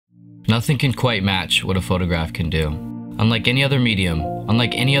Nothing can quite match what a photograph can do. Unlike any other medium,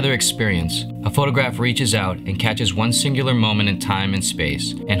 unlike any other experience, a photograph reaches out and catches one singular moment in time and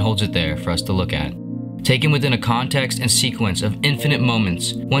space and holds it there for us to look at. Taken within a context and sequence of infinite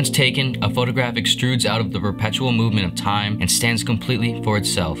moments, once taken, a photograph extrudes out of the perpetual movement of time and stands completely for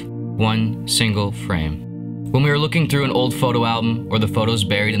itself. One single frame. When we are looking through an old photo album or the photos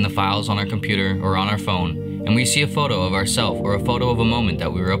buried in the files on our computer or on our phone, and we see a photo of ourselves or a photo of a moment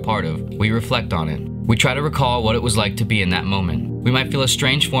that we were a part of, we reflect on it. We try to recall what it was like to be in that moment. We might feel a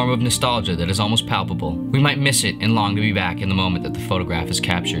strange form of nostalgia that is almost palpable. We might miss it and long to be back in the moment that the photograph is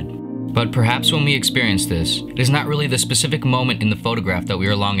captured. But perhaps when we experience this, it is not really the specific moment in the photograph that we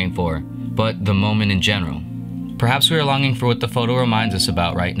are longing for, but the moment in general. Perhaps we are longing for what the photo reminds us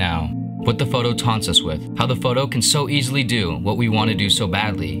about right now, what the photo taunts us with, how the photo can so easily do what we want to do so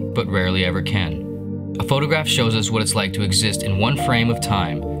badly, but rarely ever can. A photograph shows us what it's like to exist in one frame of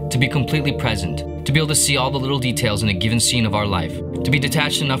time, to be completely present, to be able to see all the little details in a given scene of our life, to be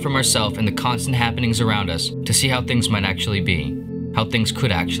detached enough from ourselves and the constant happenings around us to see how things might actually be, how things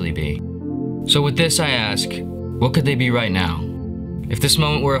could actually be. So with this I ask, what could they be right now? If this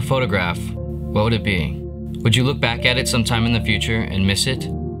moment were a photograph, what would it be? Would you look back at it sometime in the future and miss it?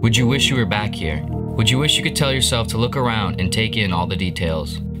 Would you wish you were back here? Would you wish you could tell yourself to look around and take in all the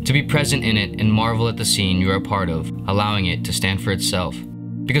details? To be present in it and marvel at the scene you are a part of, allowing it to stand for itself.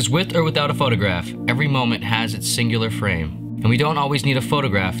 Because with or without a photograph, every moment has its singular frame, and we don't always need a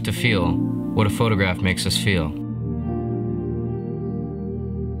photograph to feel what a photograph makes us feel.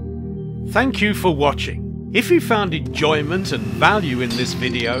 Thank you for watching. If you found enjoyment and value in this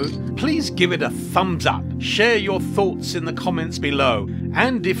video, please give it a thumbs up, share your thoughts in the comments below,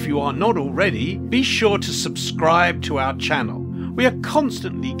 and if you are not already, be sure to subscribe to our channel. We are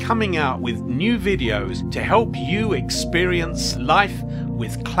constantly coming out with new videos to help you experience life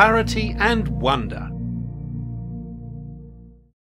with clarity and wonder.